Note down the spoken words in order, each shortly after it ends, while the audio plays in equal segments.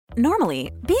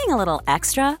Normally, being a little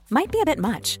extra might be a bit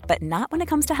much, but not when it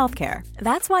comes to healthcare.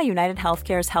 That's why United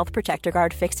Healthcare's Health Protector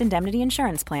Guard fixed indemnity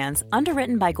insurance plans,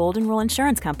 underwritten by Golden Rule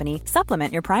Insurance Company,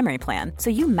 supplement your primary plan so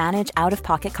you manage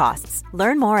out-of-pocket costs.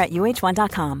 Learn more at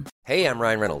uh1.com. Hey, I'm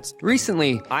Ryan Reynolds.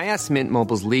 Recently, I asked Mint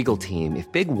Mobile's legal team if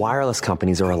big wireless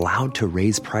companies are allowed to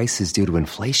raise prices due to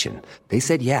inflation. They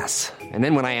said yes. And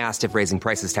then when I asked if raising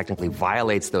prices technically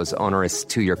violates those onerous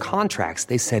two-year contracts,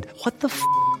 they said, "What the f***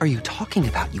 are you talking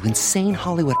about, you insane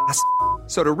Hollywood ass?"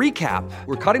 So to recap,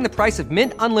 we're cutting the price of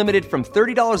Mint Unlimited from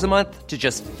 $30 a month to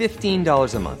just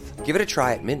 $15 a month. Give it a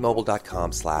try at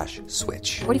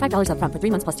mintmobile.com/switch. $45 up front for 3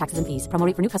 months plus taxes and fees. Promo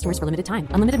rate for new customers for limited time.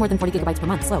 Unlimited more than 40 gigabytes per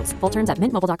month. Slows full terms at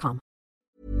mintmobile.com.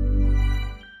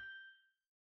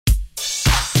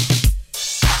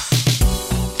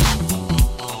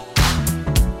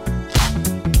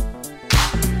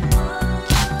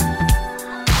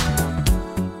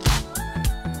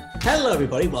 Hello,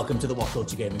 everybody. Welcome to the What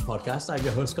Culture Gaming Podcast. I'm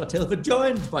your host, Scott Taylor,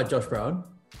 joined by Josh Brown.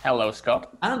 Hello,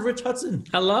 Scott. And Rich Hudson.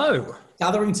 Hello.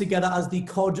 Gathering together as the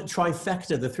COD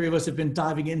trifecta, the three of us have been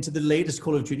diving into the latest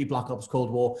Call of Duty Black Ops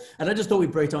Cold War, and I just thought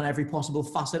we'd break down every possible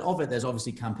facet of it. There's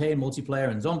obviously campaign, multiplayer,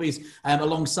 and zombies,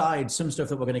 alongside some stuff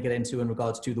that we're going to get into in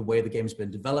regards to the way the game's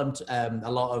been developed.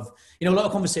 A lot of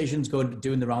conversations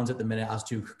doing the rounds at the minute as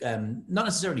to not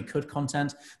necessarily cut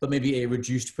content, but maybe a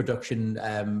reduced production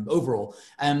overall.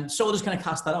 So I'll just kind of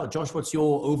cast that out. Josh, what's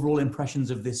your overall impressions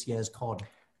of this year's COD?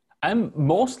 I'm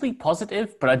mostly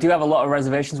positive, but I do have a lot of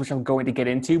reservations, which I'm going to get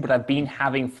into, but I've been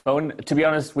having fun. To be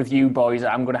honest with you boys,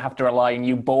 I'm going to have to rely on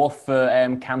you both for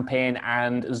campaign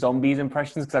and zombies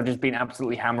impressions, because I've just been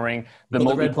absolutely hammering the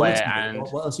multiplayer. And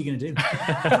what else are you going to do?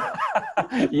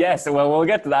 Yes, well, we'll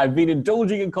get to that. I've been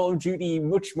indulging in Call of Duty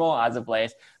much more as of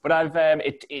late, but I've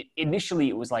initially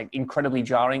it was like incredibly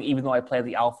jarring, even though I played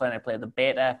the alpha and I played the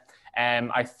beta.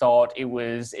 I thought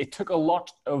it took a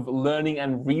lot of learning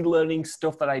and relearning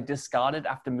stuff that I discarded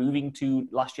after moving to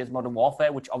last year's Modern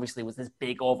Warfare, which obviously was this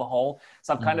big overhaul.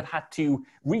 So I've kind of had to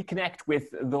reconnect with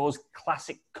those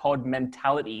classic COD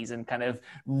mentalities and kind of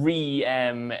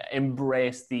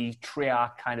embrace the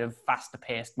Treyarch kind of faster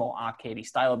paced, more arcadey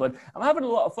style. But I'm having a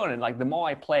lot of fun, and like the more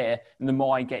I play and the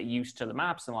more I get used to the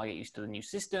maps, the more I get used to the new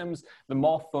systems, the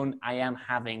more fun I am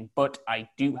having. But I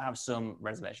do have some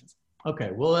reservations.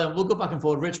 Okay, well, we'll go back and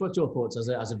forth. Rich, what's your thoughts as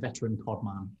a veteran COD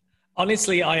man?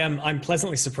 Honestly, I'm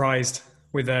pleasantly surprised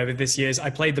with this year's. I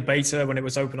played the beta when it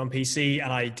was open on PC,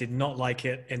 and I did not like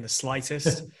it in the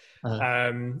slightest.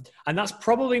 And that's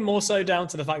probably more so down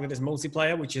to the fact that it's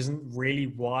multiplayer, which isn't really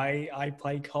why I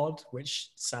play COD,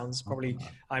 which sounds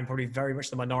I'm probably very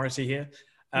much the minority here.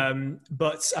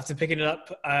 But after picking it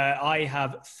up, I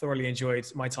have thoroughly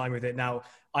enjoyed my time with it. Now,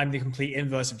 I'm the complete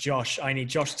inverse of Josh. I need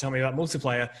Josh to tell me about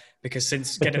multiplayer, because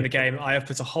since getting the game, I have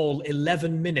put a whole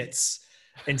 11 minutes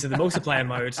into the multiplayer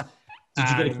mode. Did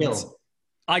you get a kill?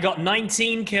 I got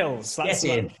 19 kills. That's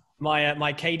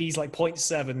my KD's like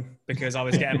 0.7 because I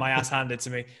was getting my ass handed to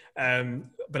me.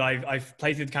 But I've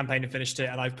played through the campaign and finished it,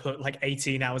 and I've put like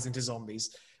 18 hours into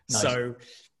zombies. Nice. So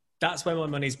that's where my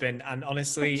money's been. And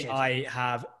honestly, I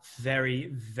have very,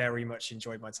 very much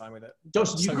enjoyed my time with it.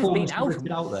 Josh, did you call it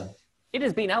out there? It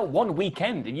has been out one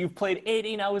weekend, and you've played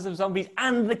 18 hours of zombies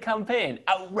and the campaign.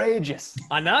 Outrageous!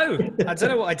 I know. I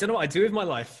don't know what I do with my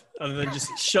life other than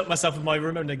just shut myself in my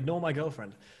room and ignore my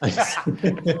girlfriend. I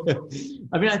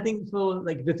mean, I think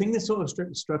the thing that sort of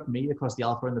struck me across the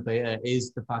alpha and the beta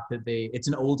is the fact that it's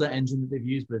an older engine that they've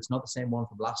used, but it's not the same one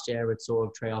from last year. It's sort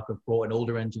of Treyarch have brought an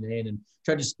older engine in and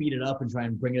tried to speed it up and try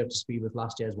and bring it up to speed with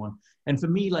last year's one. And for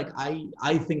me, like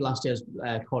I think last year's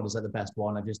COD is like the best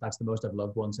one. That's the most I've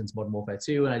loved one since Modern Warfare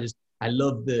 2, and I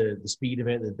love the speed of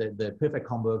it, the perfect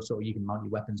combo. So you can mount your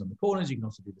weapons on the corners, you can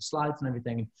also do the slides and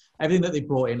everything. And everything that they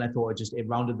brought in, I thought it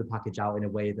rounded the package out in a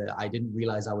way that I didn't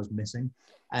realize I was missing.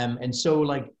 And so,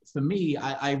 like, for me,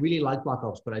 I really like Black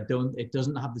Ops, but it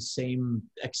doesn't have the same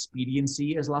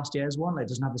expediency as last year's one. It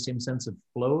doesn't have the same sense of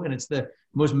flow, and it's the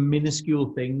most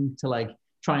minuscule thing to like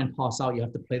try and pass out. You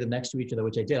have to play them next to each other,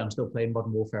 which I did. I'm still playing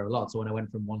Modern Warfare a lot. So when I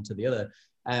went from one to the other,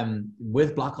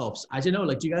 with Black Ops, I don't know,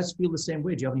 like, do you guys feel the same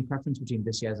way? Do you have any preference between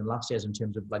this year's and last year's in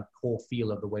terms of like core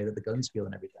feel of the way that the guns feel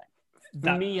and everything?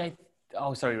 For me,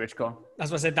 sorry, Rich, go on.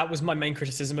 As I said, that was my main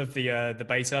criticism of the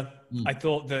beta. I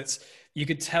thought that you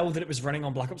could tell that it was running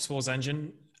on Black Ops 4's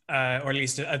engine, or at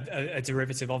least a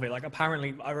derivative of it. Like,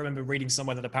 apparently, I remember reading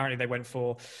somewhere that apparently they went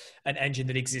for an engine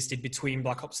that existed between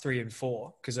Black Ops 3 and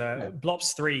 4. Because Black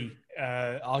Ops 3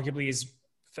 arguably is,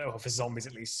 for zombies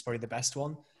at least, is probably the best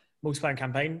one. Multiplayer and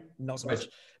campaign, not so much.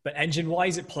 But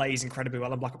engine-wise, it plays incredibly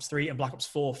well on Black Ops 3, and Black Ops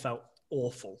 4 felt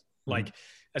awful. Like,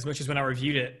 as much as when I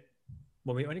reviewed it,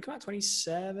 when it came out,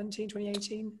 2017,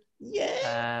 2018?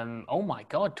 Yeah. Oh my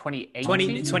God, 2018.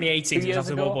 2018 was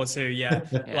after World War II. Yeah.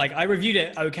 Yeah. Like I reviewed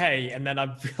it okay, and then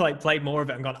I've like played more of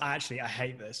it and gone, actually, I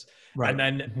hate this. Right. And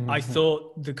then I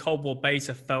thought the Cold War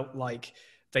beta felt like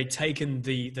they'd taken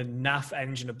the NAF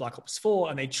engine of Black Ops 4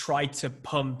 and they tried to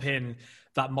pump in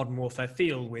that Modern Warfare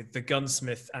feel with the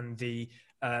gunsmith and the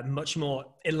much more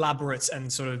elaborate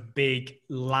and sort of big,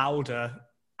 louder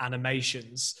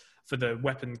animations for the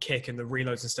weapon kick and the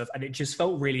reloads and stuff. And it just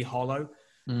felt really hollow.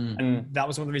 And that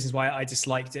was one of the reasons why I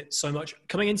disliked it so much.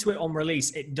 Coming into it on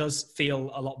release, it does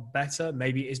feel a lot better.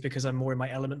 Maybe it's because I'm more in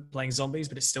my element playing zombies,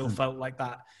 but it still felt like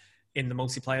that in the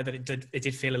multiplayer, that it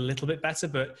did feel a little bit better,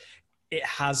 but it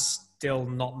has still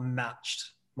not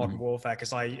matched Modern Warfare,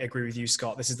 because I agree with you,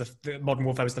 Scott. This is the Modern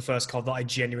Warfare was the first COD that I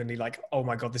genuinely like, oh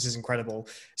my God, this is incredible,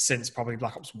 since probably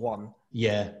Black Ops 1.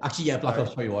 Yeah. Actually, yeah, Black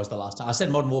Ops 3 was the last time. I said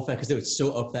Modern Warfare because they were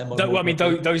so up there.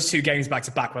 Those two games back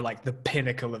to back were like the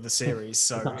pinnacle of the series.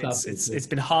 So it's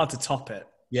been hard to top it.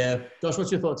 Yeah. Josh, what's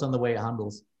your thoughts on the way it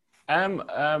handles?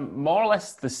 More or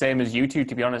less the same as you two,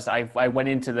 to be honest. I went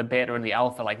into the beta and the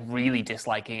alpha like really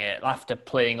disliking it after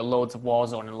playing loads of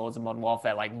Warzone and loads of Modern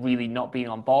Warfare, like really not being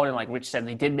on board. And like Rich said,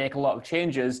 they did make a lot of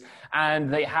changes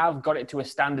and they have got it to a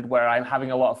standard where I'm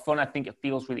having a lot of fun. I think it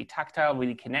feels really tactile,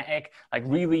 really kinetic, like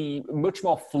really much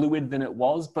more fluid than it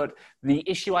was. But the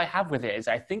issue I have with it is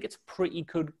I think it's pretty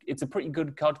good. It's a pretty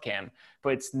good COD game,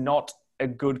 but it's not a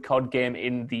good COD game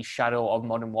in the shadow of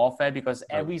Modern Warfare, because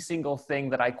every single thing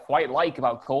that I quite like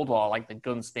about Cold War, like the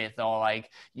gunsmith or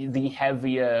like the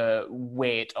heavier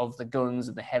weight of the guns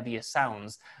and the heavier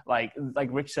sounds, like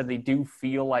Rich said, they do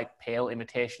feel like pale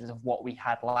imitations of what we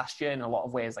had last year, in a lot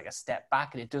of ways like a step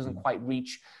back, and it doesn't quite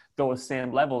reach those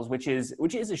same levels, which is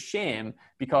a shame,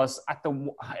 because I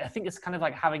think it's kind of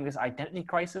like having this identity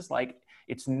crisis. Like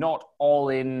it's not all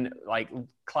in like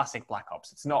classic Black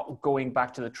Ops. It's not going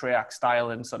back to the Treyarch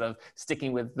style and sort of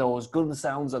sticking with those gun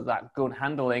sounds of that gun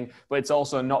handling, but it's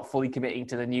also not fully committing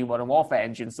to the new Modern Warfare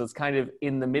engine. So it's kind of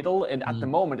in the middle. And at the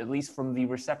moment, at least from the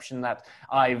reception that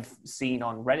I've seen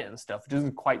on Reddit and stuff, it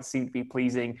doesn't quite seem to be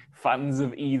pleasing fans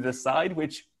of either side,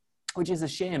 which is a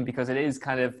shame, because it is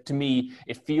kind of, to me,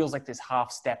 it feels like this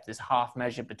half step, this half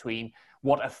measure between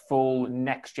what a full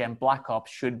next-gen Black Ops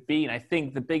should be. And I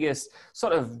think the biggest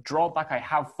sort of drawback I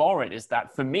have for it is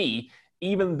that, for me,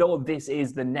 even though this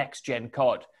is the next-gen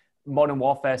COD, Modern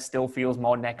Warfare still feels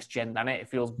more next-gen than it. It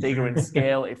feels bigger in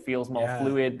scale. It feels more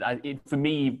fluid. For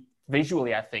me,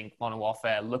 visually, I think Modern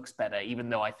Warfare looks better, even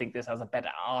though I think this has a better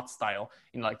art style.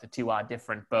 Like the two are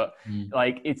different, but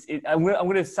like I'm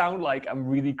going to sound like I'm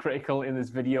really critical in this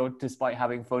video, despite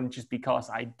having fun, just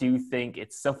because I do think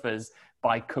it suffers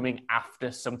by coming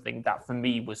after something that for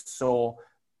me was so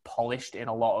polished in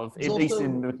a lot of, at least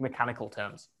in mechanical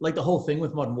terms. Like the whole thing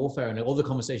with Modern Warfare and all the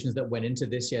conversations that went into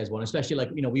this year's one, especially like,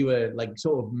 you know, we were like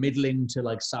sort of middling to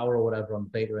like sour or whatever on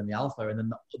beta and the alpha. And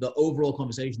then the overall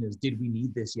conversation is, did we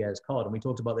need this year's COD? And we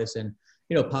talked about this in,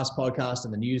 you know, past podcasts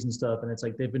and the news and stuff. And it's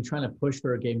like, they've been trying to push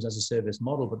for a games as a service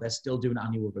model, but they're still doing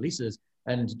annual releases,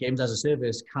 and games as a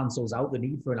service cancels out the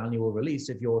need for an annual release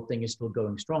if your thing is still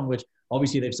going strong, which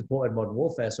obviously they've supported Modern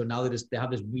Warfare. So now they're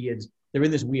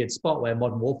in this weird spot where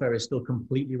Modern Warfare is still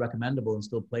completely recommendable and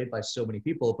still played by so many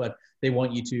people, but they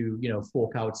want you to, you know,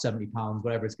 fork out £70,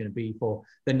 whatever it's going to be for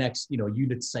the next, you know,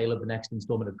 unit sale of the next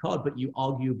installment of COD, but you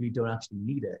arguably don't actually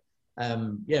need it.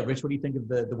 Rich, what do you think of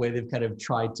the way they've kind of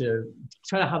tried to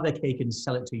have their cake and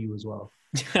sell it to you as well?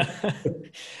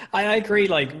 I agree.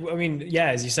 Like, I mean, yeah,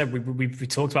 as you said, we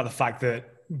talked about the fact that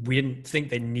we didn't think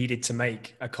they needed to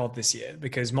make a COD this year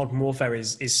because Modern Warfare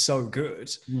is so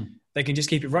good. They can just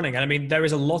keep it running. And I mean, there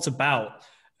is a lot about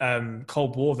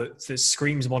Cold War that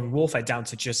screams Modern Warfare down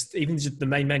to just the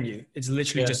main menu. It's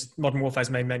literally just Modern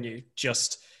Warfare's main menu,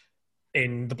 just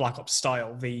in the Black Ops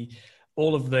style.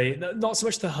 All of the, not so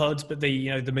much the HUD, but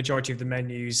the majority of the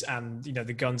menus and, you know,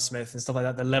 the gunsmith and stuff like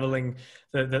that, the leveling,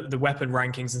 the weapon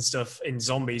rankings and stuff in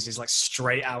zombies is like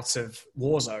straight out of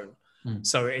Warzone.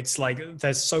 So it's like,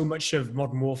 there's so much of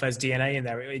Modern Warfare's DNA in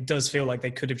there. It does feel like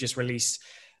they could have just released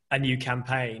a new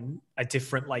campaign, a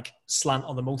different like slant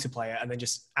on the multiplayer, and then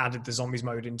just added the zombies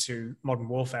mode into Modern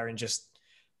Warfare and just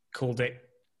called it,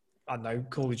 I don't know,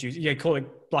 Call of Duty. Yeah, call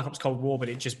it Black Ops Cold War, but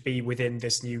it just be within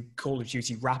this new Call of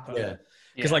Duty wrapper. Yeah.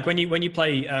 Because like when you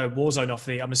play Warzone off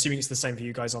I'm assuming it's the same for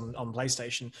you guys on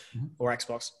PlayStation or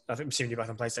Xbox. I'm assuming you're both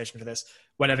on PlayStation for this.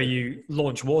 Whenever you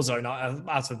launch Warzone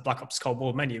out of Black Ops Cold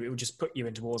War menu, it will just put you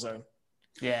into Warzone.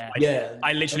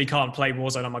 I literally can't play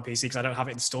Warzone on my PC because I don't have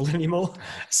it installed anymore.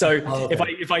 So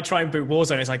if I try and boot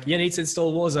Warzone, it's like, you need to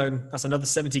install Warzone. That's another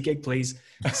 70 gig, please.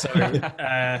 So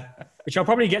which I'll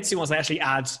probably get to once I actually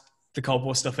add the Cold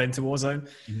War stuff into Warzone.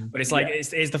 Mm-hmm. But it's like, it's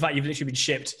the fact you've literally been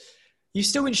shipped. You've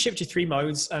still been shipped your 3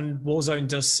 modes, and Warzone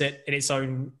does sit in its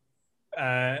own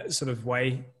sort of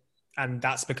way. And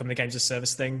that's become the games of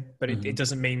service thing. But it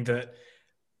doesn't mean that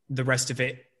the rest of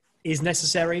it is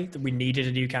necessary, that we needed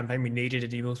a new campaign, we needed a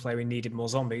new multiplayer, we needed more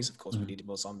zombies. Of course we needed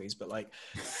more zombies, but like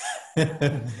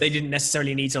they didn't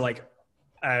necessarily need to like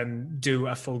do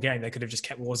a full game. They could have just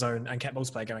kept Warzone and kept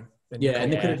multiplayer going.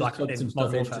 And they could have plugged some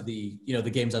stuff into the, the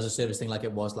games as a service thing like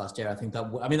it was last year. I think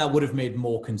that, that would have made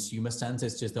more consumer sense.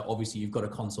 It's just that obviously you've got a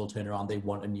console turnaround. They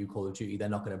want a new Call of Duty. They're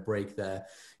not going to break their,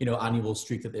 annual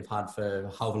streak that they've had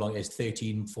for however long it is,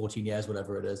 13, 14 years,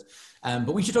 whatever it is.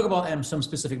 But we should talk about some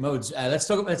specific modes. Let's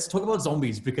talk about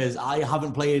zombies, because I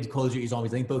haven't played Call of Duty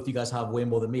Zombies. I think both of you guys have way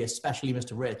more than me, especially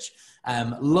Mr. Rich.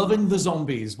 Loving the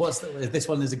zombies. This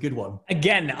one is a good one.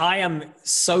 Again, I am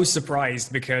so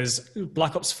surprised because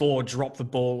Black Ops 4 dropped the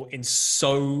ball in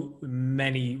so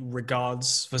many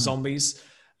regards for zombies.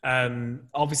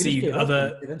 Obviously,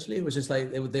 eventually it was just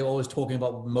like they were always talking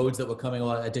about modes that were coming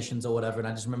or additions or whatever, and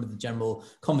I just remember the general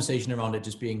conversation around it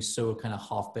just being so kind of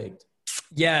half-baked.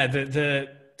 Yeah, the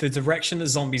direction the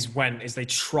zombies went is they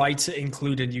tried to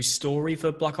include a new story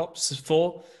for Black Ops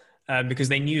 4. Because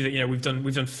they knew that we've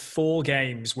done 4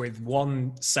 games with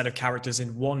one set of characters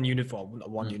in one uniform, not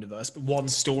one universe, but one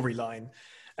storyline,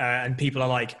 and people are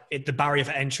like, the barrier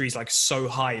for entry is like so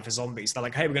high for zombies. They're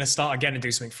like, hey, we're going to start again and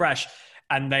do something fresh,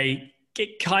 and they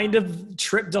get kind of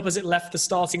tripped up as it left the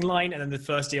starting line, and then the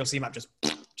first DLC map just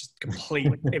complete.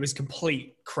 It was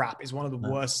complete crap. It's one of the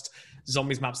worst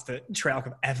zombies maps that Treyarch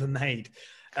have ever made.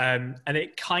 And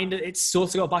it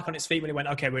sort of got back on its feet when it went,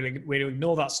 okay, we're going to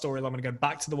ignore that storyline. I'm going to go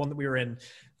back to the one that we were in,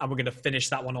 and we're going to finish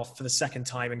that one off for the second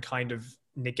time and kind of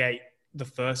negate the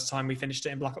first time we finished it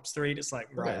in Black Ops 3. It's like,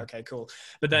 right, okay, cool.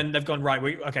 But then they've gone, right,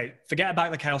 forget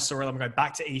about the Chaos storyline. I'm going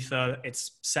back to Ether.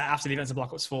 It's set after the events of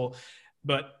Black Ops 4.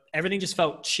 But everything just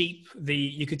felt cheap.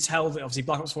 You could tell that obviously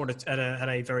Black Ops 4 had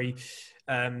a very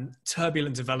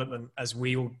turbulent development, as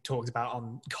we all talked about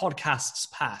on podcasts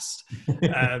past.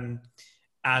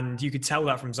 And you could tell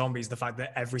that from Zombies, the fact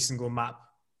that every single map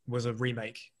was a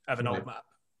remake of an old map,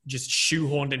 just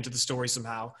shoehorned into the story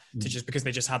somehow, to just because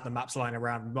they just had the maps lying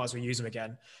around, might as well use them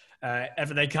again.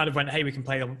 They kind of went, hey, we can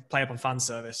play up on fan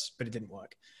service, but it didn't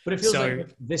work. But it feels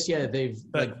like this year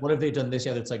what have they done this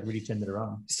year that's like really turned it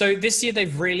around? So this year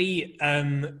they've really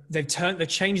they've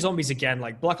changed zombies again.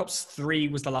 Like Black Ops 3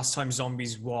 was the last time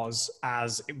zombies was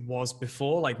as it was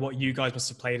before. Like what you guys must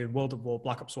have played in World at War,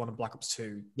 Black Ops 1 and Black Ops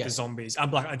 2, the zombies,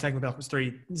 and taking Black Ops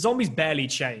 3, zombies barely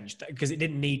changed because it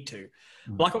didn't need to.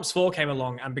 Black Ops 4 came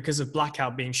along, and because of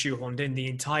Blackout being shoehorned in, the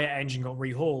entire engine got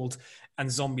rehauled,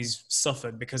 and zombies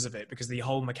suffered because of it, because the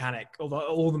whole mechanic,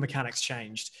 all the mechanics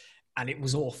changed, and it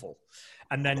was awful.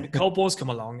 And then Cold War's come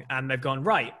along, and they've gone,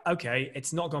 right, okay,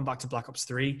 it's not gone back to Black Ops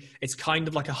 3. It's kind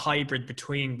of like a hybrid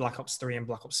between Black Ops 3 and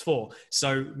Black Ops 4.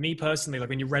 So me personally, like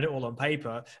when you read it all on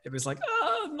paper, it was like,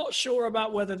 I'm not sure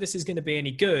about whether this is going to be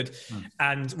any good.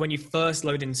 And when you first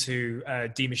load into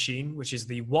D Machine, which is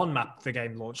the one map the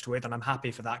game launched with, and I'm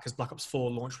happy for that because Black Ops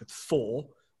 4 launched with 4,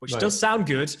 which does sound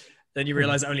good. Then you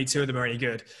realize only 2 of them are any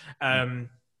good.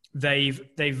 They've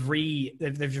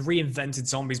reinvented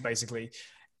zombies basically.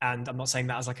 And I'm not saying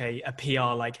that as like a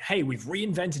PR, like, hey, we've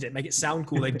reinvented it, make it sound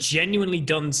cool. They've genuinely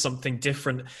done something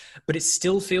different, but it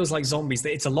still feels like zombies.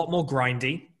 It's a lot more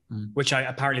grindy, which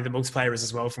apparently the multiplayer is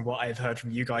as well, from what I've heard from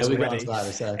you guys already.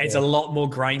 It's a lot more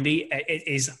grindy. It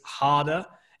is harder.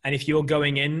 And if you're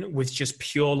going in with just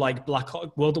pure like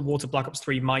World of War to Black Ops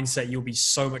 3 mindset, you'll be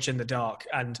so much in the dark.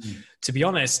 And to be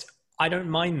honest, I don't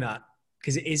mind that,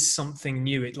 because it is something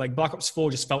new. It like Black Ops 4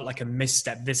 just felt like a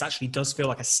misstep. This actually does feel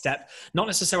like a step, not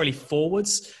necessarily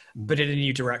forwards, but in a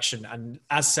new direction. And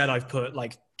as said, I've put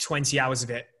like 20 hours of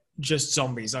it, just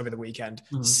zombies over the weekend.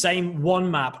 Same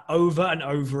one map over and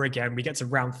over again. We get to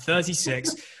round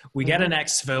 36. We get an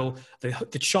exfil.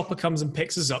 The chopper comes and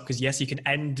picks us up, because yes, you can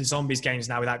end zombies games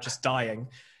now without just dying.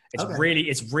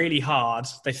 It's really hard.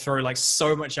 They throw like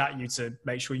so much at you to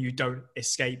make sure you don't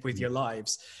escape with your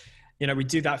lives. We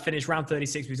do that, finish round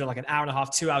 36. We do like an hour and a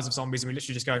half, 2 hours of zombies, and we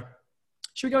literally just go,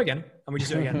 should we go again? And we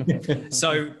just do it again.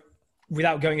 So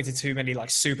without going into too many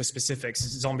like super specifics,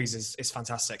 zombies is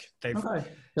fantastic.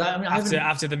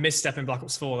 After the misstep in Black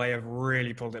Ops 4, they have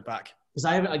really pulled it back.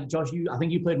 Because Josh, I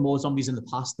think you played more zombies in the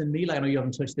past than me. Like I know you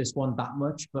haven't touched this one that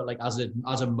much, but like as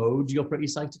a mode, you're pretty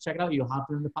psyched to check it out. You have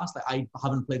been in the past. Like I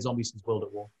haven't played zombies since World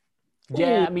at War.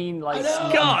 Yeah, I mean, like,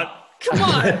 God, Come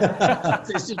on.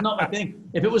 It's just not my thing.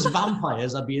 If it was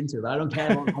vampires, I'd be into it. I don't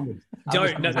care about zombies.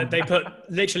 They put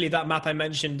literally that map I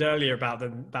mentioned earlier about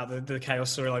the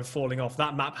Chaos storyline falling off.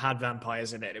 That map had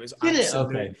vampires in it. It was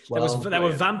absolutely. Okay. Well, there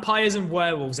were vampires and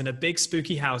werewolves in a big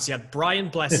spooky house. You had Brian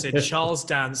Blessed, Charles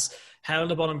Dance,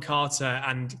 Helena Bonham Carter,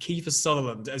 and Kiefer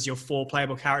Sutherland as your 4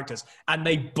 playable characters, and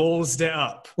they ballsed it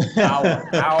up.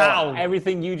 How?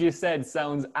 Everything you just said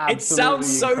sounds absolutely It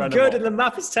sounds so incredible. good, and the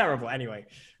map is terrible. Anyway,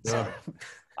 yeah.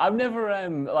 I've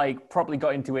never properly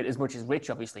got into it as much as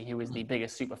Rich, obviously, who is the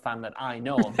biggest super fan that I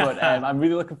know. But I'm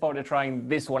really looking forward to trying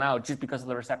this one out just because of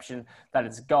the reception that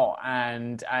it's got.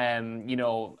 And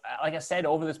like I said,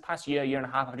 over this past year and a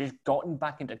half, I've just gotten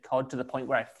back into COD to the point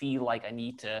where I feel like I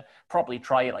need to properly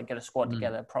try it, like get a squad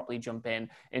together, properly jump in,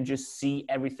 and just see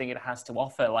everything it has to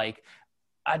offer. Like,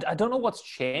 I don't know what's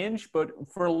changed, but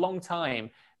for a long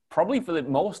time, probably for the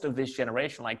most of this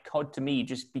generation, like COD to me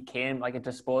just became like a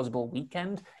disposable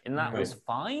weekend, and that was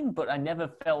fine, but I never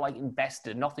felt like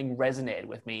invested. Nothing resonated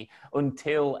with me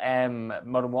until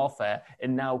Modern Warfare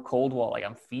and now Cold War. Like,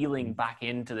 I'm feeling back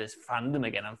into this fandom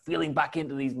again. I'm feeling back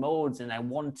into these modes, and I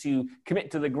want to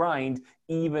commit to the grind,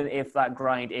 even if that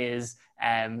grind is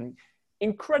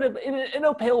incredible, an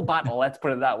uphill battle, let's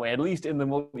put it that way, at least in the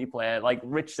multiplayer. Like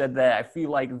Rich said there, I feel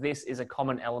like this is a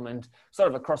common element sort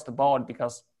of across the board,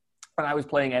 because when I was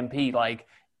playing MP, like,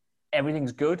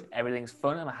 everything's good, everything's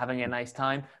fun, and I'm having a nice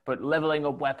time, but leveling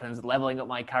up weapons, leveling up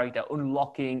my character,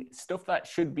 unlocking stuff that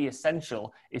should be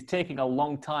essential is taking a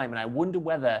long time, and I wonder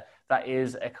whether that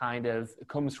is a kind of,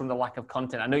 comes from the lack of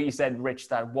content. I know you said, Rich,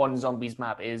 that one zombies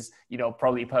map is,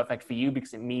 probably perfect for you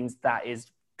because it means that is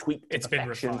tweaked to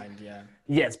perfection. Been refined,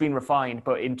 yeah, it's been refined,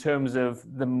 but in terms of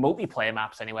the multiplayer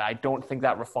maps anyway, I don't think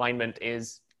that refinement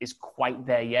is quite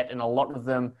there yet. And a lot of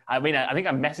them, I mean, I think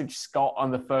I messaged Scott on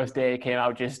the first day it came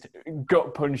out, just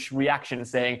gut punch reaction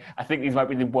saying, I think these might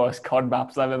be the worst COD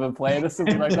maps I've ever played or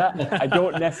something like that. I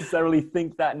don't necessarily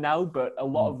think that now, but a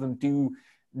lot of them do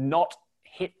not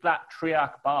hit that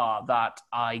Treyarch bar that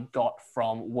I got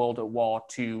from World at War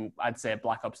to, I'd say,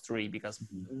 Black Ops 3, because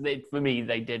for me,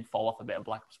 they did fall off a bit of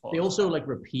Black Ops 4. They also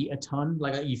repeat a ton.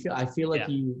 Like, I feel like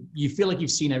you feel like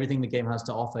you've seen everything the game has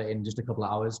to offer in just a couple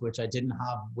of hours, which I didn't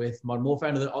have with Modern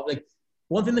Warfare. Like,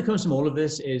 one thing that comes from all of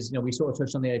this is, we sort of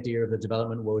touched on the idea of the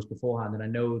development woes beforehand, and I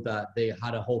know that they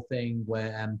had a whole thing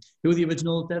where, who were the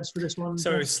original devs for this one?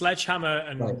 So it was Sledgehammer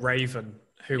and Raven,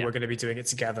 who were going to be doing it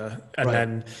together. And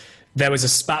then there was a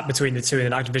spat between the two,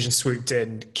 and then Activision swooped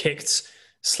in, kicked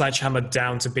Sledgehammer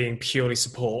down to being purely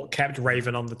support, kept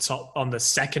Raven on the top, on the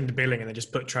second billing, and then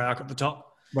just put Treyarch at the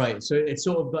top. Right. So it's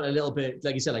sort of got a little bit,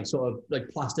 like you said, like sort of like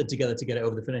plastered together to get it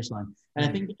over the finish line. And I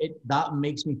think that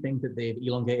makes me think that they've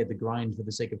elongated the grind for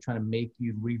the sake of trying to make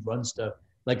you rerun stuff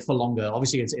like for longer.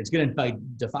 Obviously, it's going to by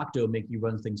de facto make you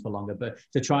run things for longer, but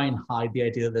to try and hide the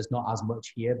idea that there's not as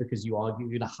much here because you're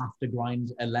going to have to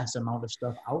grind a less amount of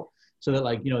stuff out. So that,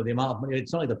 like, the amount of money,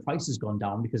 it's not like the price has gone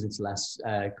down because it's less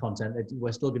content.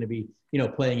 We're still going to be,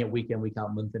 playing it week in, week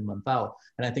out, month in, month out.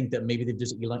 And I think that maybe they've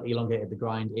just elongated the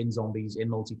grind in zombies, in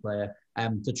multiplayer,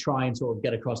 to try and sort of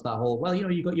get across that whole, well,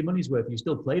 you got your money's worth. You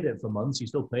still played it for months. You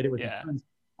still played it with your friends.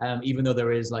 Even though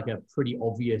there is like a pretty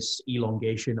obvious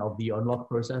elongation of the unlock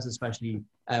process, especially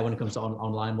when it comes to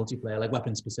online multiplayer, like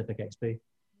weapon-specific XP.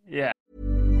 Yeah.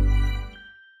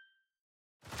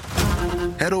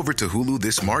 Head over to Hulu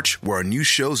this March, where our new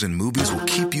shows and movies will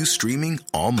keep you streaming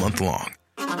all month long.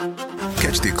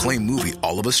 Catch the acclaimed movie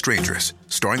All of Us Strangers,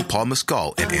 starring Paul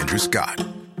Mescal and Andrew Scott.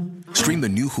 Stream the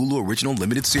new Hulu original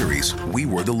limited series We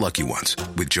Were the Lucky Ones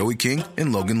with Joey King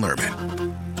and Logan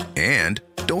Lerman. And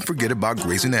don't forget about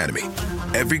Grey's Anatomy.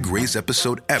 Every Grey's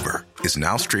episode ever is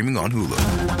now streaming on Hulu.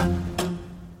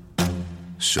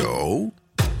 So,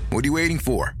 what are you waiting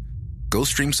for? Go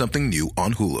stream something new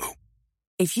on Hulu.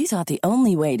 If you thought the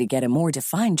only way to get a more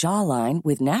defined jawline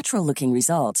with natural-looking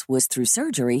results was through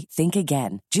surgery, think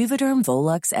again. Juvederm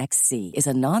Volux XC is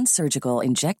a non-surgical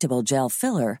injectable gel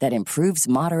filler that improves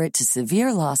moderate to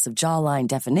severe loss of jawline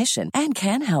definition and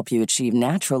can help you achieve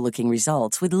natural-looking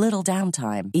results with little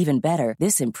downtime. Even better,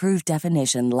 this improved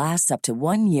definition lasts up to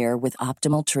 1 year with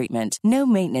optimal treatment. No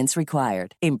maintenance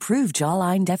required. Improve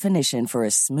jawline definition for a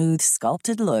smooth,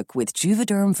 sculpted look with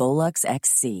Juvederm Volux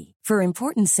XC. For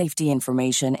important safety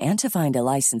information and to find a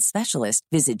licensed specialist,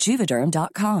 visit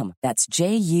Juvederm.com. That's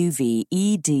JUVEDERM.com.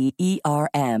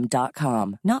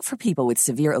 Not for people with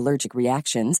severe allergic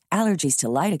reactions, allergies to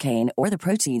lidocaine, or the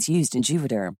proteins used in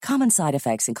Juvederm. Common side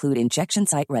effects include injection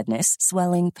site redness,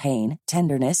 swelling, pain,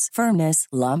 tenderness, firmness,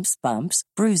 lumps, bumps,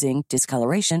 bruising,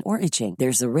 discoloration, or itching.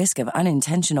 There's a risk of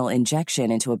unintentional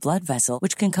injection into a blood vessel,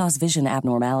 which can cause vision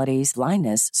abnormalities,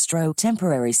 blindness, stroke,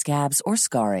 temporary scabs, or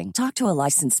scarring. Talk to a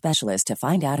licensed specialist to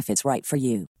find out if it's right for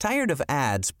you. Tired of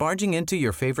ads barging into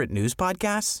your favorite news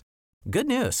podcasts? Good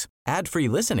news. Ad-free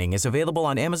listening is available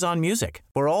on Amazon Music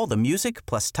for all the music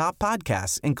plus top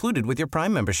podcasts included with your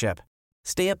Prime membership.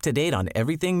 Stay up to date on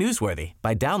everything newsworthy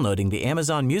by downloading the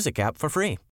Amazon Music app for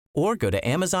free or go to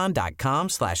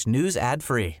amazon.com/news ad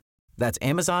free. That's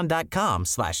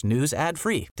amazon.com/news ad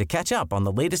free to catch up on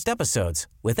the latest episodes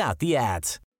without the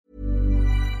ads.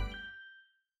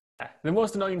 The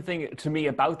most annoying thing to me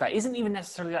about that isn't even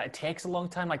necessarily that it takes a long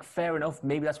time. Like, fair enough,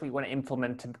 maybe that's what you want to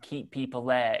implement to keep people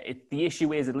there. The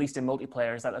issue is, at least in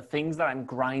multiplayer, is that the things that I'm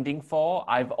grinding for,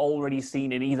 I've already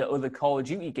seen in either other Call of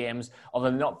Duty games, or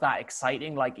they're not that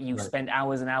exciting. Like, you spend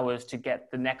hours and hours to get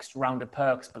the next round of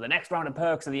perks, but the next round of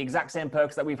perks are the exact same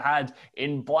perks that we've had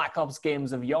in Black Ops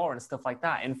games of yore and stuff like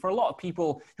that. And for a lot of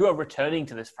people who are returning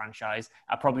to this franchise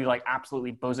are probably like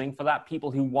absolutely buzzing for that.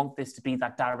 People who want this to be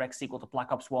that direct sequel to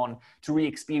Black Ops 1, to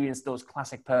re-experience those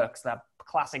classic perks, that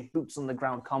classic boots on the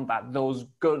ground combat, those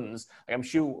guns. Like, I'm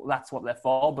sure that's what they're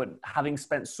for, but having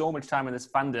spent so much time in this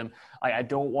fandom, I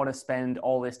don't want to spend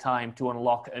all this time to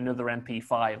unlock another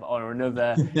MP5 or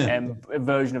another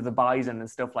version of the Bison and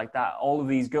stuff like that. All of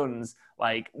these guns,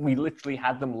 like, we literally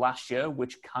had them last year,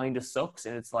 which kind of sucks.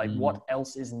 And it's like, what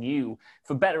else is new?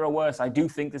 For better or worse, I do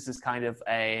think this is kind of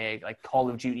a like Call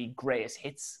of Duty greatest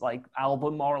hits like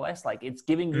album, more or less. Like, it's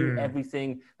giving you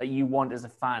everything that you want as a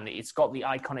fan. It's got the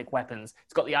iconic weapons.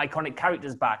 It's got the iconic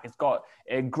characters back. It's got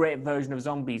a great version of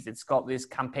zombies. It's got this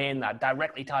campaign that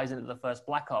directly ties into the first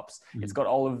Black Ops. It's got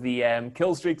all of the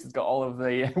kill streaks. It's got all of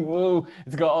the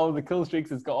It's got all of the kill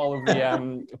streaks. It's got all of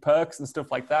the perks and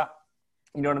stuff like that.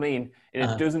 You know what I mean?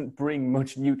 It doesn't bring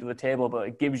much new to the table, but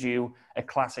it gives you a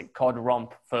classic COD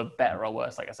romp, for better or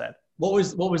worse, like I said. What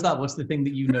was that? What's the thing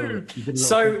that you know?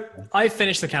 So I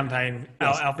finished the campaign.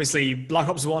 Yes. Obviously, Black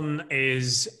Ops 1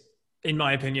 is, in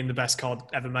my opinion, the best COD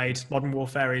ever made. Modern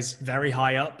Warfare is very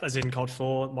high up, as in COD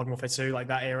 4, Modern Warfare 2, like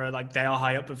that era. Like, they are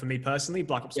high up, but for me personally,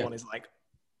 Black Ops 1 is like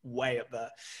way up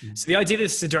there. So the idea that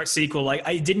this is a direct sequel, like,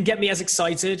 it didn't get me as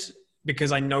excited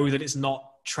because I know that it's not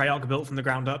Treyarch built from the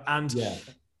ground up, and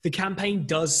the campaign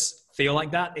does feel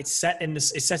like that. It's set in the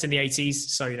 80s,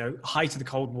 so, you know, height of the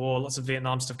Cold War, lots of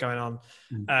Vietnam stuff going on.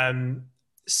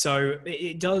 So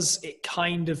it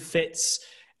kind of fits.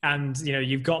 And, you know,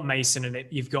 you've got Mason in it,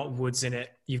 you've got Woods in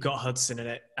it, you've got Hudson in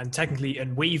it, and technically,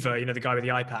 and Weaver, you know, the guy with the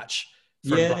eye patch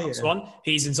from Black Ops 1,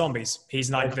 he's in Zombies.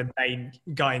 He's like the main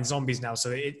guy in Zombies now,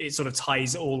 so it sort of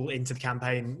ties all into the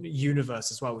campaign universe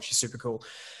as well, which is super cool.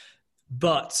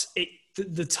 But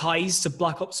the ties to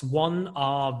Black Ops 1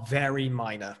 are very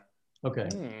minor. Okay.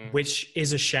 Which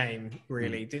is a shame,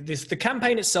 really. The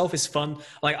campaign itself is fun.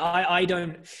 Like, I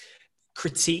don't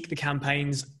critique the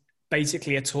campaigns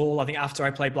basically at all. I think after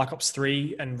I played Black Ops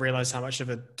 3 and realized how much of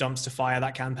a dumpster fire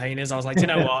that campaign is, I was like, you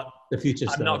know what? The future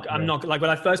stuff. I'm not like, when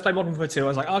I first played Modern Warfare 2, I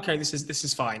was like, okay, this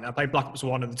is fine. I played Black Ops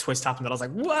 1 and the twist happened, and I was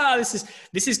like, wow,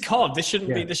 this is COD. This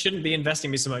shouldn't be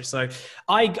investing me so much. So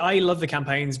I love the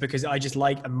campaigns because I just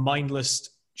like a mindless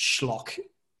schlock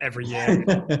every year.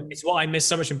 It's what I missed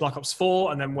so much in Black Ops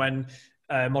 4, and then when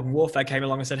Modern Warfare came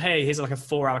along and said, hey, here's like a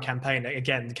 4-hour campaigin.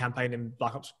 Again, the campaign in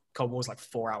Black Ops Cold War is like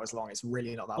 4 hours long. It's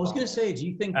really not that long. I was going to say, do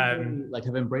you think people, like,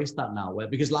 have embraced that now?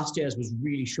 Because last year's was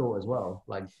really short as well.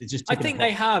 Like, it's just. I think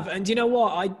they have, and you know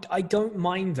what? I don't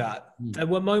mind that. There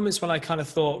were moments when I kind of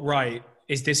thought, right,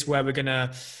 is this where we're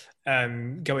gonna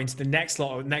go into the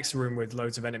next room with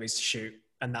loads of enemies to shoot?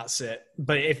 And that's it.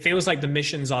 But it feels like the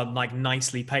missions are like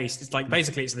nicely paced. It's like,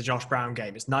 basically it's the Josh Brown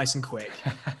game. It's nice and quick.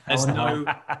 There's no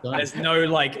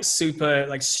like super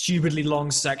like stupidly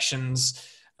long sections.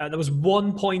 There was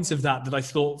one point of that I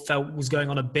thought was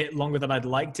going on a bit longer than I'd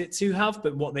liked it to have,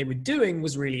 but what they were doing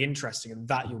was really interesting, and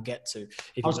that you'll get to.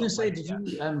 I was going to say, did you,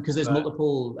 because there's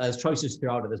multiple choices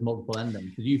throughout it, there's multiple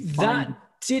endings. Did you find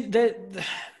Did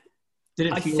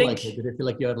it feel like it? Did it feel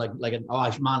like you had like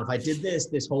oh man, if I did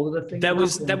this whole other thing? There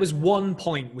was one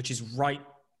point which is right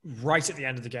at the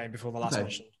end of the game before the last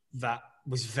mission that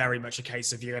was very much a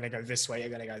case of, you're going to go this way, you're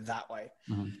going to go that way.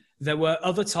 There were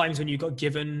other times when you got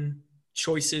given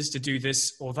choices to do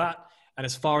this or that, and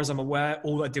as far as I'm aware,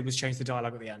 all I did was change the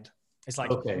dialogue at the end. It's like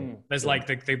there's like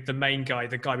the main guy,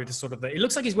 the guy with the sort of it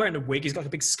looks like he's wearing a wig. He's got a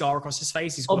big scar across his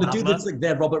face. He's got the dude that's like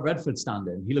there, Robert Redford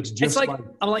standing. He looks just like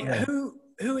I'm like who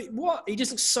what? He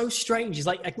just looks so strange. He's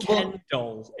like a Ken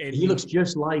doll. He looks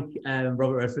just like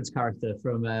Robert Redford's character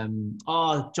from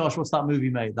Josh, what's that movie,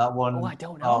 mate? That one. Oh, I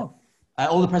don't know.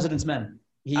 All the President's Men.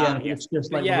 He looks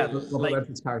just like Robert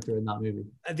Redford's character in that movie.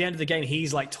 At the end of the game,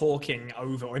 he's like talking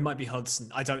over, or it might be Hudson.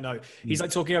 I don't know. He's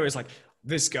like talking over. It's like,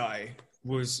 this guy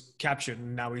was captured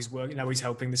and now he's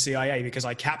helping the CIA because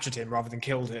I captured him rather than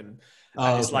killed him.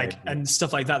 And it's and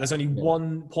stuff like that. There's only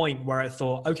one point where I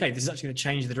thought, okay, this is actually going to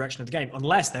change the direction of the game,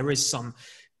 unless there is some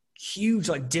huge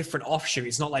like different offshoot.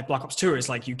 It's not like Black Ops 2. It's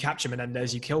like you capture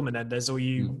Menendez, you kill Menendez, or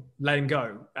you let him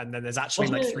go, and then there's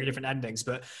actually three different endings.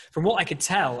 But from what I could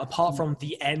tell, apart from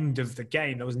the end of the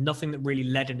game, there was nothing that really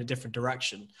led in a different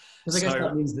direction. So I guess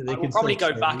that means that they will probably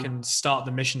go back and start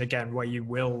the mission again, where you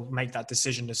will make that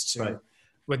decision as to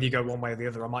whether you go one way or the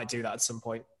other. I might do that at some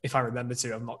point if I remember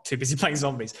to. I'm not too busy playing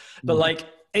zombies, but like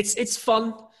it's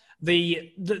fun.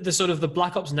 The sort of the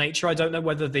Black Ops nature. I don't know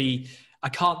whether I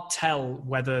can't tell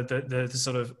whether the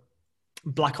sort of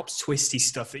Black Ops twisty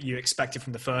stuff that you expected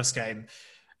from the first game,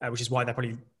 which is why they're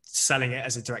probably selling it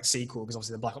as a direct sequel, because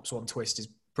obviously the Black Ops 1 twist is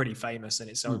pretty famous in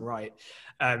its own right.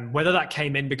 Whether that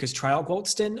came in because Treyarch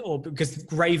waltzed in or because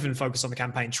Raven focused on the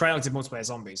campaign. Treyarch did multiplayer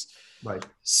zombies. Right.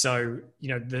 So,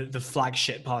 the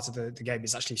flagship part of the game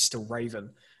is actually still Raven.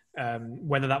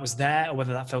 Whether that was there or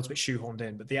whether that felt a bit shoehorned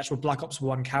in. But the actual Black Ops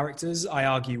 1 characters, I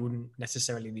argue, wouldn't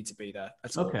necessarily need to be there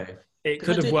at all. Okay. It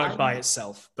could have worked by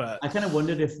itself, but I kind of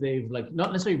wondered if they've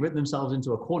not necessarily written themselves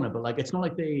into a corner, but it's not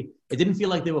like it didn't feel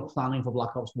like they were planning for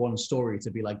Black Ops 1 story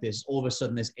to be like this, all of a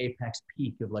sudden this apex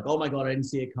peak of like, oh my God, I didn't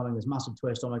see it coming, this massive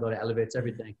twist, oh my God, it elevates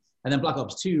everything. And then Black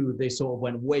Ops 2, they sort of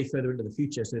went way further into the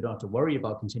future, so they don't have to worry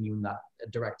about continuing that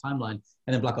direct timeline.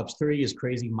 And then Black Ops 3 is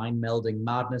crazy mind-melding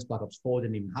madness. Black Ops 4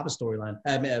 didn't even have a storyline,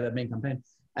 main campaign.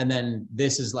 And then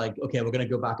this is like, okay, we're going to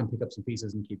go back and pick up some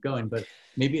pieces and keep going. But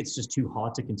maybe it's just too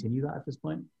hard to continue that at this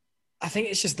point. I think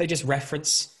it's just, they just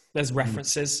reference. There's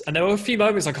references. And there were a few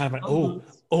moments I kind of went,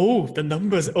 the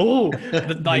numbers,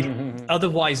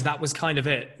 otherwise that was kind of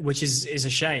it, which is a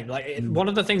shame. One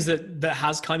of the things that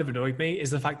has kind of annoyed me is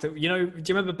the fact that, do you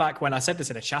remember back when I said this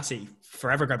in a chatty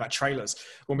forever ago about trailers,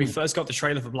 when we first got the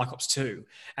trailer for Black Ops 2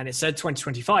 and it said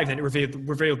 2025, then it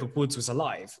revealed that Woods was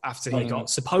alive after he got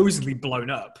supposedly blown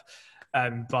up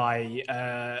by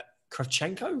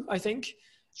Kravchenko, I think,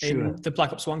 in the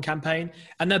Black Ops 1 campaign.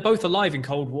 And they're both alive in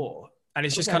Cold War. And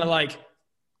it's just kind of like...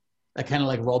 That kind of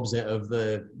like robs it of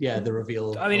the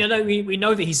reveal. I mean, I know we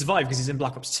know that he survived because he's in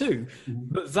Black Ops 2,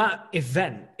 but that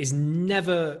event is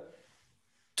never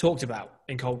talked about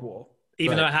in Cold War,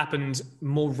 even though it happened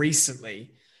more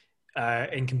recently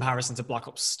in comparison to Black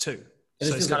Ops 2.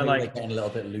 So it's kind of like getting a little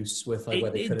bit loose with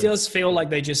where they could. It does feel like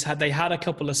they had a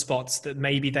couple of spots that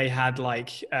maybe they had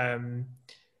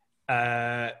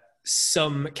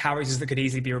some characters that could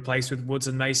easily be replaced with Woods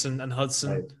and Mason and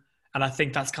Hudson. Right. And I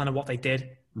think that's kind of what they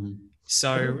did.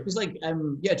 So it's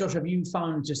Josh, have you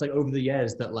found just over the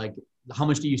years that how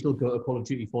much do you still go to Call of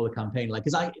Duty for the campaign?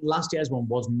 Because last year's one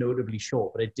was notably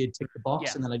short, but it did tick the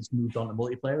box, and then I just moved on to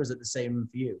multiplayer. Is it the same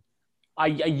for you? I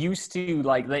used to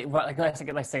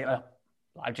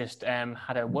I just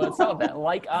had a word out there.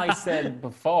 Like I said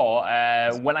before,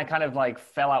 when I kind of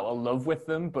fell out of love with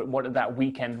them, but wanted that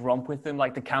weekend romp with them,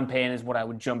 the campaign is what I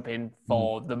would jump in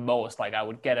for the most. I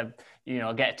would get a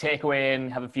takeaway in,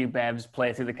 have a few bevs,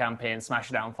 play through the campaign, smash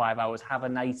it out in 5 hours, have a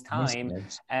nice time.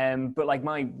 But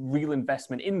my real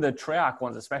investment in the Treyarch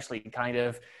ones, especially, kind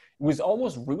of was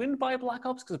almost ruined by Black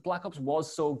Ops, because Black Ops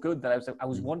was so good that I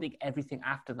was wanting everything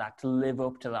after that to live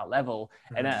up to that level.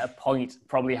 And at a point,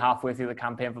 probably halfway through the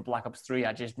campaign for Black Ops 3,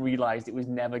 I just realized it was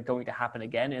never going to happen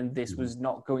again. And this was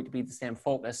not going to be the same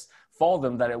focus for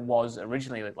them that it was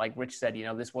originally. Like Rich said,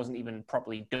 this wasn't even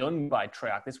properly done by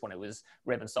Treyarch. This one, it was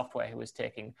Raven Software who was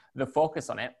taking the focus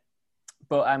on it.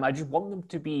 But I just want them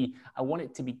to be, I want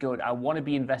it to be good. I want to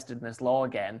be invested in this lore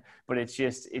again. But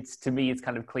to me, it's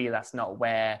kind of clear that's not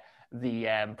where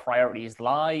the priorities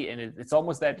lie. And it's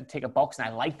almost there to take a box. And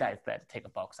I like that it's there to take a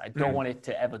box. I don't want it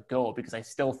to ever go, because I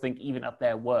still think even at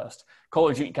their worst, Call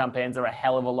of Duty campaigns are a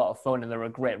hell of a lot of fun, and they're a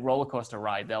great roller coaster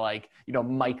ride. They're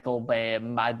Michael Bay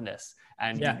madness.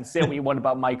 And you can say what you want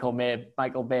about Michael Bay,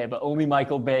 but only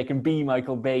Michael Bay can be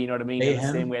Michael Bay, you know what I mean? In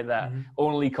the same way that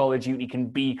only Call of Duty can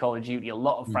be Call of Duty. A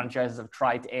lot of franchises have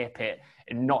tried to ape it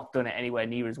and not done it anywhere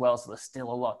near as well, so there's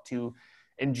still a lot to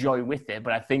enjoy with it.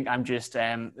 But I think I'm just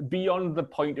beyond the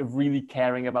point of really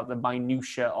caring about the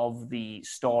minutia of the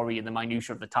story and the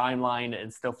minutia of the timeline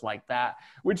and stuff like that,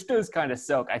 which does kind of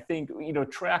suck. I think, you know,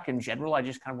 Treyarch in general, I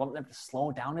just kind of want them to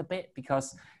slow down a bit,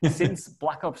 because since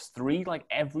Black Ops 3, like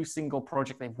every single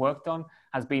project they've worked on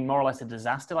has been more or less a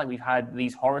disaster. Like we've had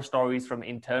these horror stories from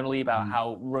internally about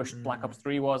how rushed Black Ops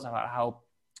 3 was, about how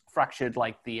fractured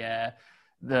like the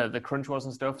crunch was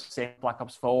and stuff. Same Black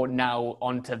Ops 4. Now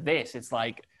onto this, it's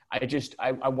like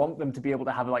I want them to be able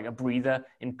to have like a breather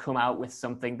and come out with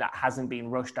something that hasn't been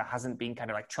rushed, that hasn't been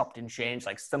kind of like chopped and changed,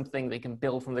 like something they can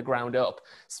build from the ground up,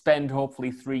 spend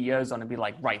hopefully 3 years on, and be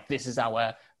like, right, this is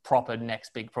our proper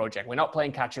next big project. We're not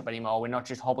playing catch up anymore. We're not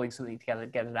just hobbling something together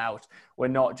to get it out. We're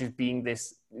not just being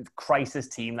this crisis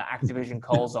team that Activision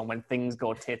calls on when things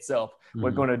go tits up.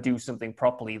 We're going to do something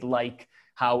properly, like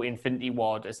how Infinity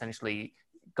Ward essentially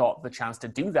got the chance to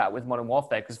do that with Modern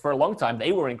Warfare, because for a long time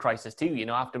they were in crisis too. You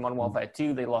know, after Modern Warfare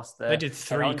 2, they lost the... They did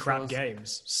 3 crap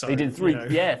games. So, they did 3, you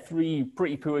know. 3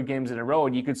 pretty poor games in a row,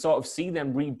 and you could sort of see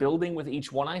them rebuilding with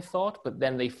each one, I thought, but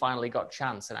then they finally got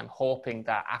chance, and I'm hoping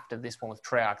that after this one with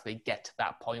Treyarch, they get to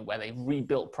that point where they've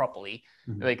rebuilt properly,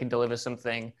 they can deliver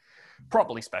something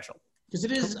properly special. Because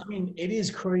it is, I mean, it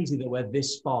is crazy that we're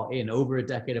this far in, over a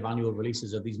decade of annual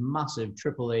releases of these massive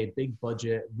AAA, big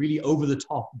budget, really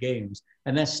over-the-top games,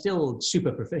 and they're still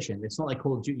super proficient. It's not like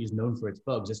Call of Duty is known for its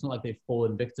bugs. It's not like they've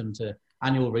fallen victim to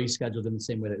annual release schedules in the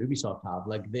same way that Ubisoft have.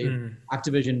 Like,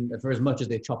 Activision, for as much as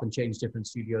they chop and change different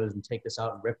studios and take this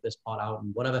out and rip this part out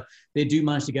and whatever, they do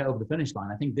manage to get over the finish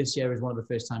line. I think this year is one of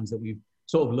the first times that we've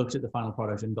sort of looked at the final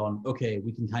product and gone, okay,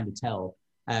 we can kind of tell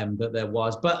that there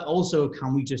was, but also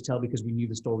can we just tell because we knew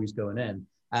the stories going in?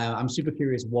 I'm super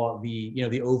curious what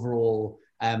the overall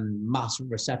mass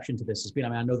reception to this has been. I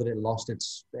mean, I know that it lost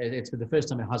it's for the first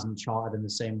time it hasn't charted in the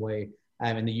same way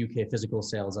in the UK physical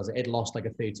sales, as it lost like a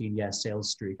 13-year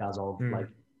sales streak as of like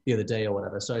the other day or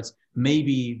whatever. So it's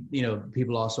maybe, you know,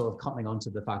 people are sort of cutting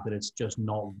onto the fact that it's just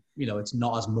not, you know, it's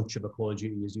not as much of a Call of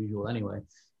Duty as usual anyway.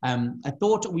 I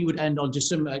thought we would end on just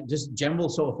some just general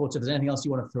sort of thoughts. If there's anything else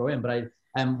you want to throw in, but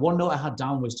one note I had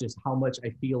down was just how much I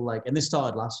feel like, and this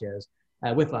started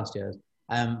with last year's,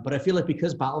 but I feel like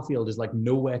because Battlefield is like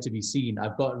nowhere to be seen,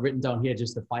 I've got written down here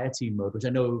just the fire team mode, which I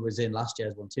know was in last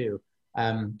year's one too.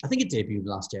 I think it debuted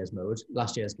last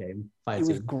year's game. Fire it was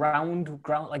team.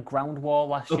 ground war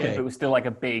last year, but it was still like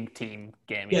a big team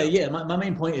game. Yeah. My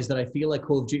main point is that I feel like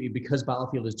Call of Duty, because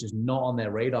Battlefield is just not on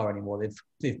their radar anymore.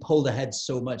 They've pulled ahead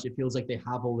so much. It feels like they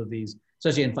have all of these,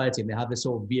 especially in Fireteam, they have this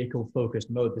sort of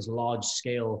vehicle-focused mode, this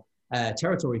large-scale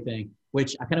territory thing,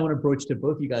 which I kind of want to broach to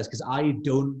both you guys, because I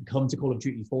don't come to Call of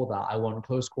Duty for that. I want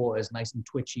close quarters, nice and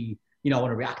twitchy. You know, I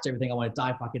want to react to everything. I want to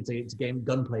dive back into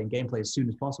gunplay and gameplay as soon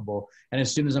as possible. And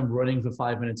as soon as I'm running for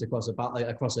 5 minutes across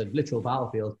a literal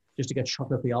battlefield just to get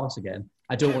shot up the arse again,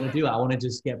 I don't want to do it. I want to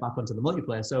just get back onto the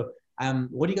multiplayer. So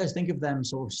what do you guys think of them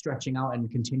sort of stretching out and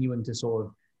continuing to sort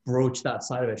of broach that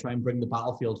side of it, try and bring the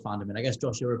Battlefield fandom in? I guess,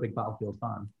 Josh, you're a big Battlefield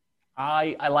fan.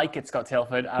 I like it, Scott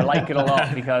Tilford. I like it a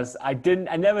lot because I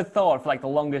never thought for like the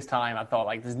longest time, I thought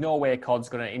like there's no way COD's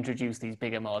going to introduce these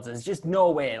bigger mods. There's just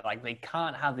no way. Like they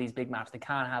can't have these big maps. They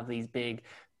can't have these big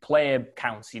player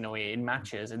counts, you know, in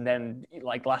matches. And then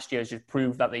like last year's just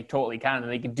proved that they totally can,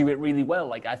 and they can do it really well.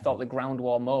 Like I thought the ground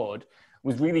war mode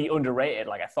was really underrated.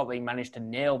 Like I thought they managed to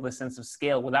nail the sense of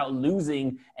scale without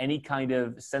losing any kind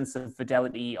of sense of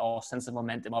fidelity or sense of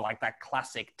momentum or like that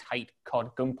classic tight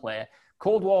COD gunplay.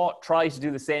 Cold War tries to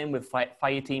do the same with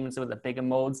Fireteam and some of the bigger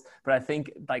modes, but I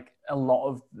think like a lot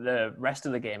of the rest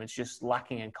of the game is just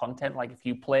lacking in content. Like if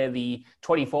you play the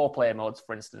 24-player modes,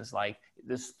 for instance, like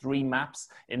there's 3 maps.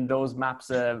 In those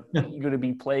maps, you're going to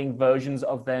be playing versions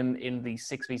of them in the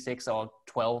 6v6 or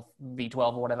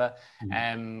 12v12 or whatever,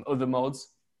 other modes.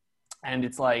 And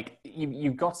it's like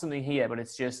you've got something here, but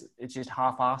it's just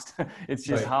half-assed. It's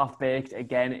just half-baked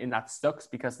again, and that sucks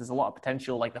because there's a lot of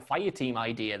potential. Like the Fireteam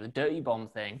idea, the Dirty Bomb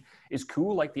thing is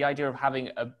cool. Like the idea of having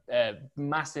a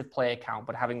massive player count,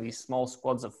 but having these small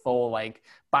squads of 4, like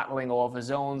battling over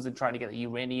zones and trying to get the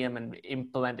uranium and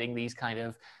implementing these kind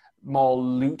of more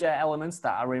looter elements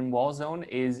that are in Warzone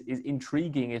is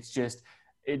intriguing.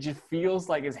 It just feels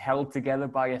like it's held together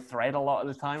by a thread a lot of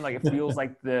the time. Like it feels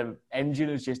like the engine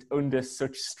is just under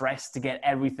such stress to get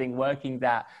everything working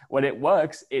that when it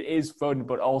works, it is fun,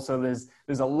 but also there's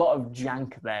a lot of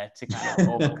jank there to kind of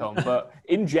overcome. But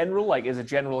in general, like as a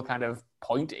general kind of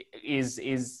point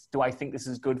is do I think this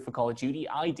is good for Call of Duty?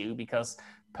 I do, because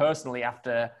personally,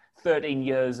 after 13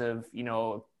 years of, you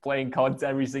know, playing CODs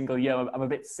every single year, I'm a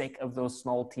bit sick of those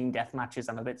small team death matches.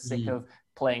 I'm a bit sick of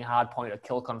playing Hardpoint or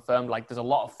Kill Confirmed. Like, there's a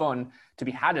lot of fun to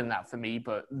be had in that for me,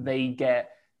 but they get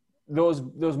those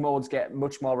modes get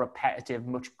much more repetitive,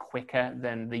 much quicker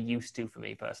than they used to for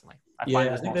me personally. I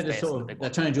think they're just they're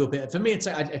trying to do a bit. For me, it's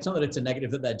not that it's a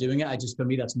negative that they're doing it. For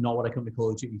me, that's not what I come to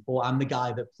Call of Duty for. I'm the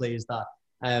guy that plays that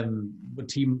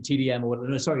team TDM or whatever.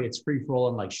 No, sorry, it's free for all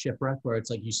and like Shipwreck, where it's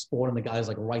like you spawn and the guy's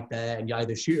like right there, and you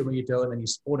either shoot him or you don't, and then you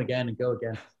spawn again and go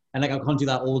again. And like I can't do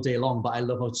that all day long, but I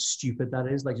love how stupid that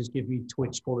is. Like, just give me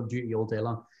Twitch Call of Duty all day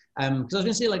long. Because I was going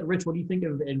to say, like, Rich, what do you think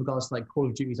of in regards to like Call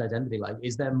of Duty's identity? Like,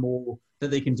 is there more that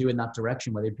they can do in that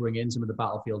direction where they bring in some of the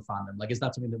Battlefield fandom? Like, is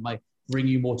that something that might bring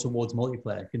you more towards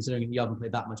multiplayer, considering you haven't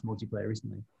played that much multiplayer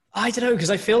recently? I don't know,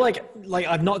 because I feel like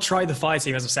I've not tried the fire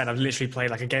team, as I've said. I've literally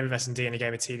played like a game of S&D and a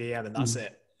game of TDM, and that's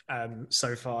it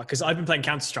so far. Because I've been playing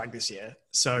Counter-Strike this year.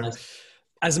 So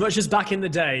as much as back in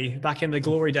the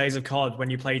glory days of COD, when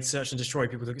you played Search and Destroy,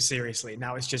 people took it seriously.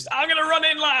 Now it's just, I'm going to run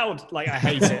in loud. Like, I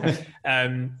hate it.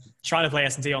 Trying to play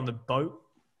S&D on the boat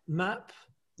map.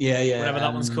 Yeah. Whatever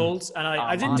that one's called. And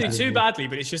I didn't do too badly,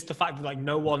 but it's just the fact that like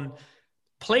no one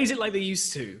plays it like they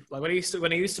used to. Like when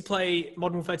I used to play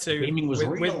Modern Warfare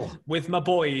 2 with my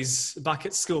boys back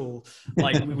at school,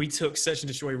 like we took Search and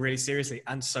Destroy really seriously,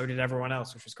 and so did everyone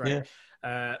else, which was great.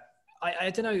 Yeah.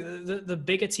 I don't know, the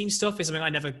bigger team stuff is something I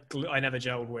never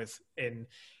gelled with in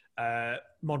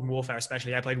Modern Warfare,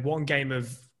 especially. I played one game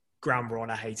of Ground War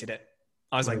and I hated it.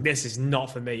 I was like, this is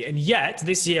not for me. And yet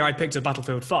this year I picked up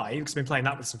Battlefield 5 because I've been playing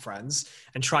that with some friends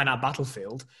and trying out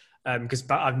Battlefield. Because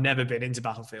I've never been into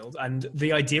Battlefield, and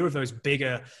the idea of those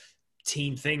bigger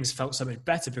team things felt so much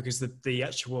better because the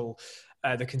actual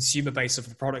the consumer base of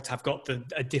the product have got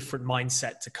a different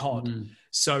mindset to COD,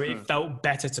 so it felt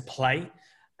better to play.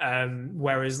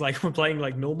 Whereas like we're playing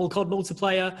like normal COD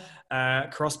multiplayer,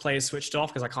 crossplay is switched off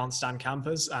because I can't stand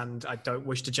campers, and I don't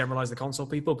wish to generalize the console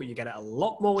people, but you get it a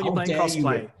lot more when you're playing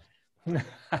crossplay.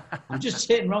 I'm just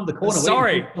sitting around the corner.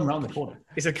 Sorry, come around the corner.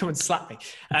 He said, "Come and slap me."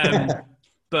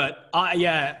 But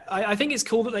I think it's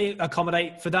cool that they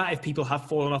accommodate for that. If people have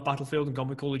fallen off Battlefield and gone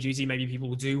with Call of Duty, maybe people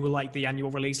will do like the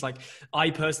annual release. Like,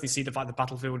 I personally see the fact that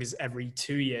Battlefield is every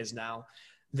 2 years now.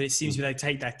 That it seems they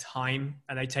take their time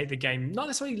and they take the game not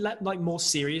necessarily like more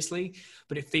seriously,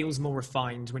 but it feels more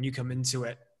refined when you come into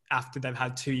it after they've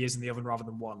had 2 years in the oven rather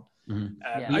than one.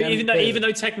 Even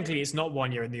though technically it's not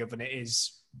 1 year in the oven, it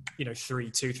is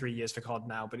 3 years for COD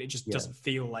now, but it just doesn't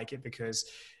feel like it because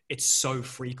it's so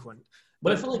frequent.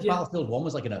 But I feel like Battlefield 1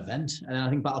 was like an event, and I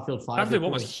think Battlefield 5... Battlefield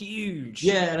 1 was huge.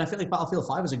 Yeah, and I feel like Battlefield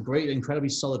 5 was a great, incredibly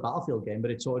solid Battlefield game,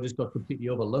 but it sort of just got completely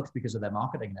overlooked because of their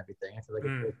marketing and everything. I feel like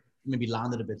it maybe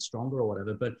landed a bit stronger or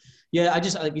whatever. But yeah, I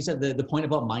just, like you said, the point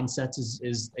about mindsets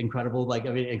is incredible. Like, I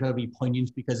mean, incredibly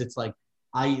poignant because it's like,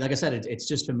 like I said, it's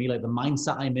just for me, like the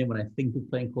mindset I'm in when I think of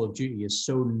playing Call of Duty is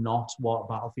so not what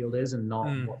Battlefield is and not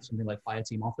what something like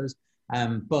Fireteam offers.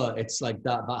 But it's like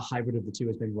that hybrid of the two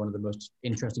is maybe one of the most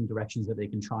interesting directions that they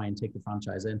can try and take the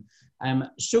franchise in.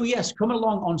 So yes, come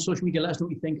along on social media. Let us know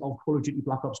what you think of Call of Duty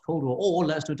Black Ops Cold War, or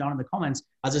let us know down in the comments,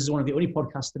 as this is one of the only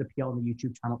podcasts that appear on the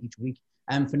YouTube channel each week.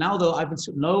 For now, though, this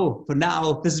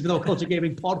has been our Culture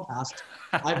Gaming podcast.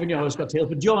 I've been your host, Scott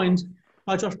Taylor, joined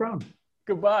by Josh Brown.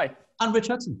 Goodbye. And Rich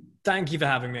Hudson. Thank you for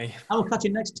having me. And we'll catch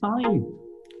you next time.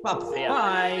 Bye.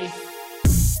 Bye.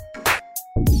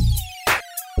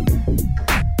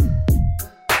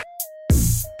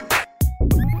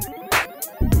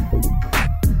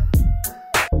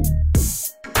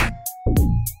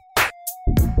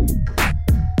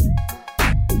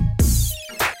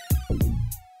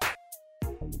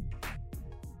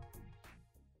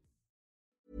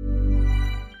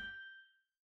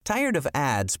 Tired of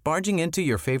ads barging into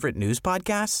your favorite news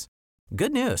podcasts?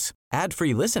 Good news.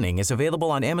 Ad-free listening is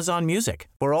available on Amazon Music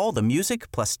for all the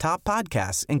music plus top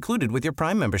podcasts included with your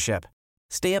Prime membership.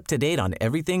 Stay up to date on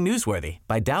everything newsworthy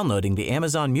by downloading the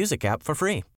Amazon Music app for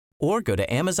free or go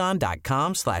to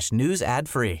amazon.com/news ad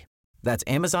free. That's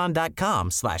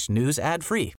amazon.com/news ad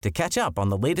free to catch up on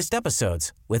the latest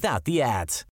episodes without the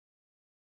ads.